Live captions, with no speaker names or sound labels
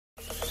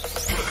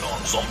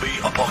Zombie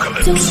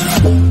apocalypse.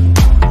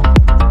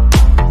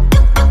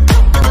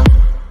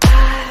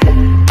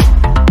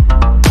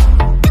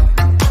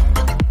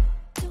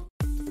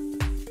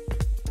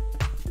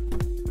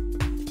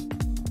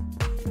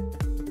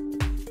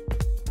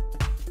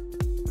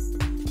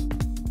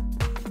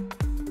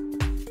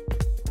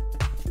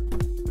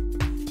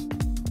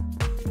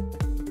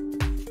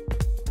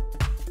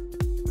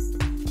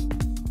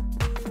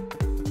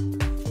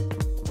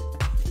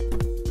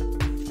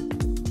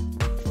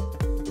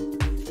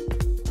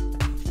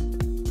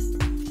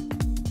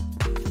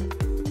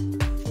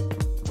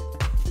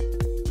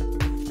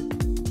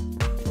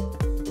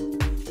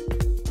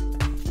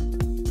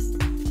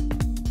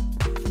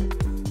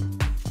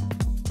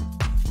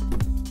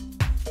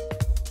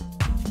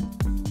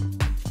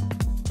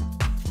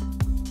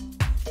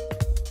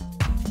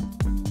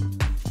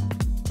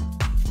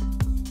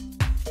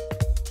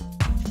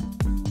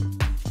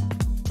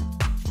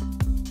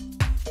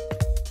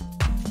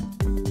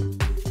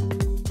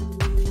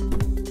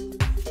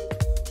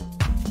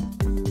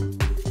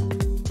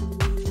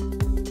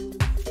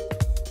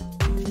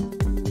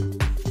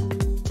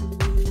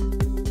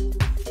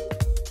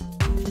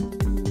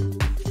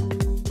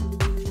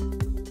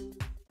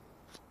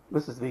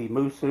 This is the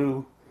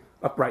MOOSOO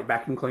upright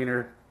vacuum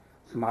cleaner.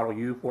 It's the model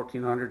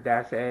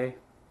U1400-A. You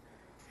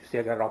see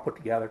I got it all put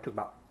together. It took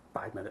about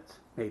 5 minutes,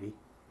 maybe.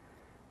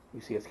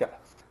 You see it's got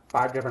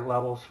 5 different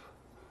levels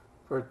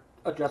for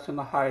adjusting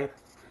the height.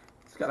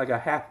 It's got like a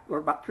half or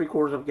about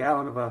 3/4 of a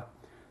gallon of a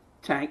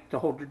tank to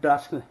hold your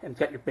dust, and it's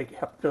got your big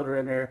HEPA filter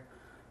in there,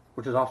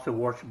 which is also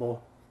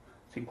washable.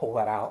 So you can pull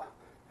that out.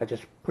 I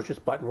just push this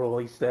button to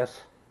release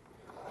this.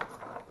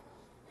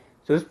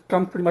 So this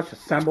comes pretty much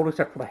assembled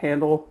except for the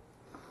handle.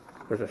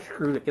 There's a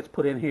screw that gets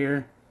put in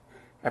here.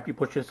 After you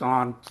push this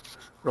on,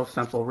 real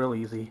simple, real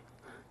easy.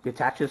 You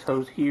attach this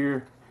hose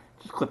here,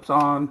 just clips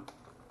on,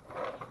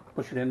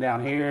 push it in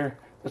down here.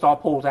 This all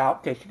pulls out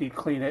in case you need to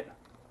clean it.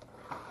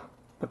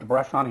 Put the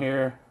brush on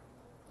here,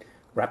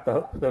 wrap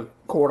the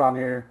cord on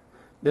here.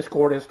 This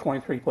cord is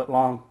 23 foot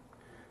long.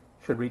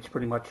 Should reach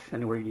pretty much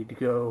anywhere you need to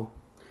go.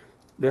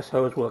 This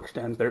hose will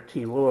extend a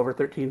little over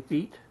 13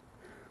 feet.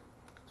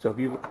 So if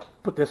you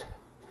put this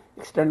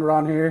extender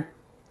on here,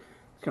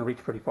 it's going to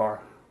reach pretty far.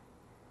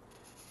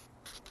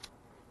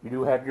 You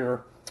do have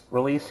your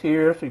release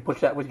here, so you push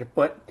that with your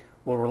foot.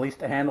 We'll release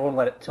the handle and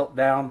let it tilt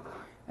down,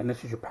 and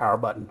this is your power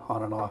button,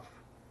 on and off.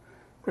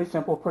 Pretty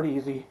simple, pretty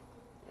easy.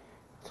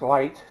 It's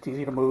light, it's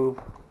easy to move.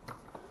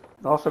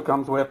 It also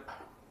comes with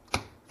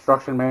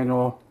instruction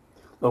manual,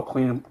 little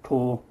cleaning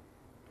tool.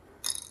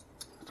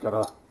 It's got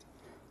a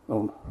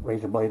little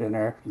razor blade in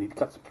there if you need to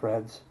cut some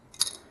threads,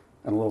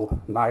 and a little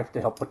knife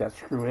to help put that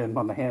screw in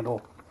on the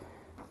handle.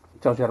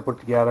 It tells you how to put it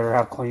together,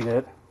 how to clean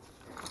it,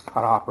 how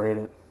to operate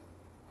it,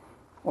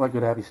 all that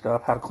good heavy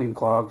stuff, how to clean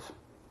clogs.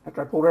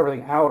 After I pulled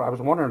everything out, I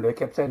was wondering, they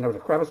kept saying there was a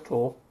crevice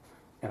tool,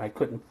 and I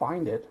couldn't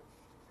find it.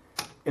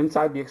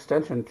 Inside the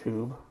extension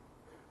tube,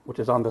 which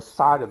is on the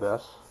side of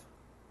this,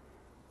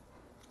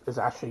 is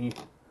actually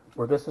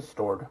where this is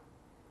stored.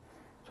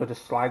 So it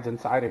just slides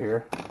inside of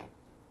here.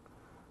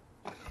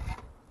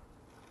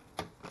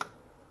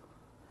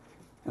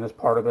 And as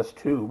part of this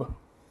tube,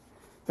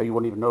 that you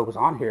wouldn't even know was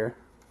on here,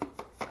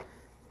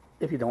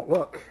 if you don't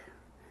look,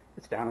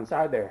 it's down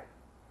inside there.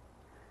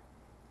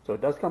 So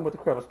it does come with the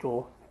crevice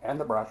tool and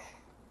the brush.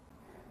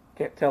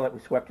 Can't tell that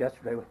we swept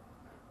yesterday with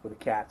the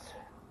cats.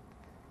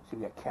 See,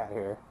 we got cat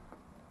hair.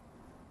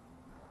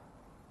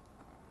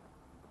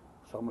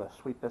 So I'm going to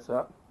sweep this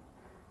up,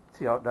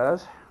 see how it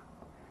does.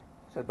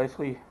 So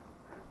basically,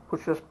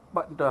 push this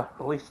button to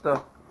release the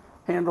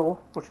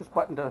handle, push this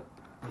button to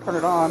turn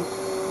it on.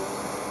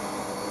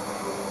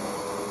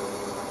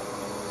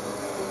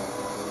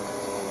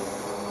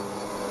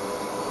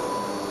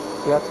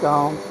 See, that's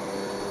gone.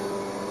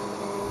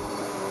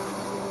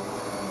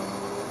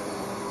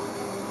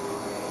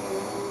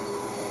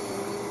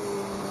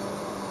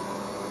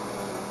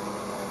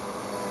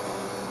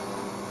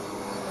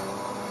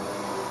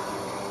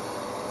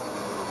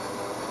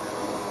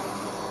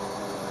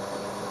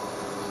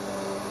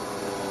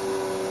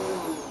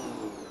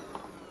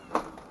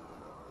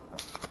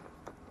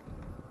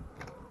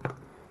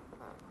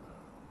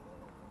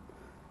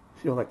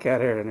 See all that cat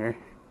hair in there.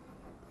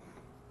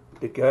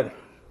 Did good.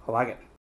 I like it.